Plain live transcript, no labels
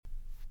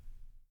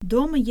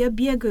Дома я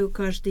бегаю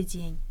каждый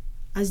день,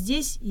 а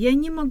здесь я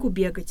не могу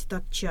бегать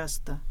так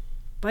часто.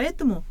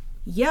 Поэтому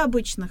я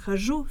обычно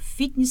хожу в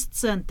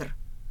фитнес-центр.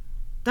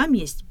 Там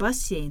есть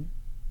бассейн.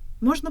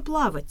 Можно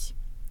плавать.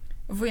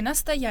 Вы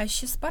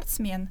настоящий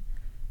спортсмен.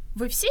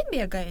 Вы все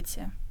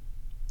бегаете?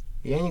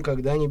 Я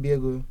никогда не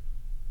бегаю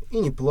и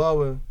не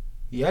плаваю.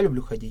 Я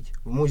люблю ходить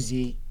в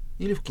музей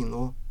или в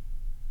кино.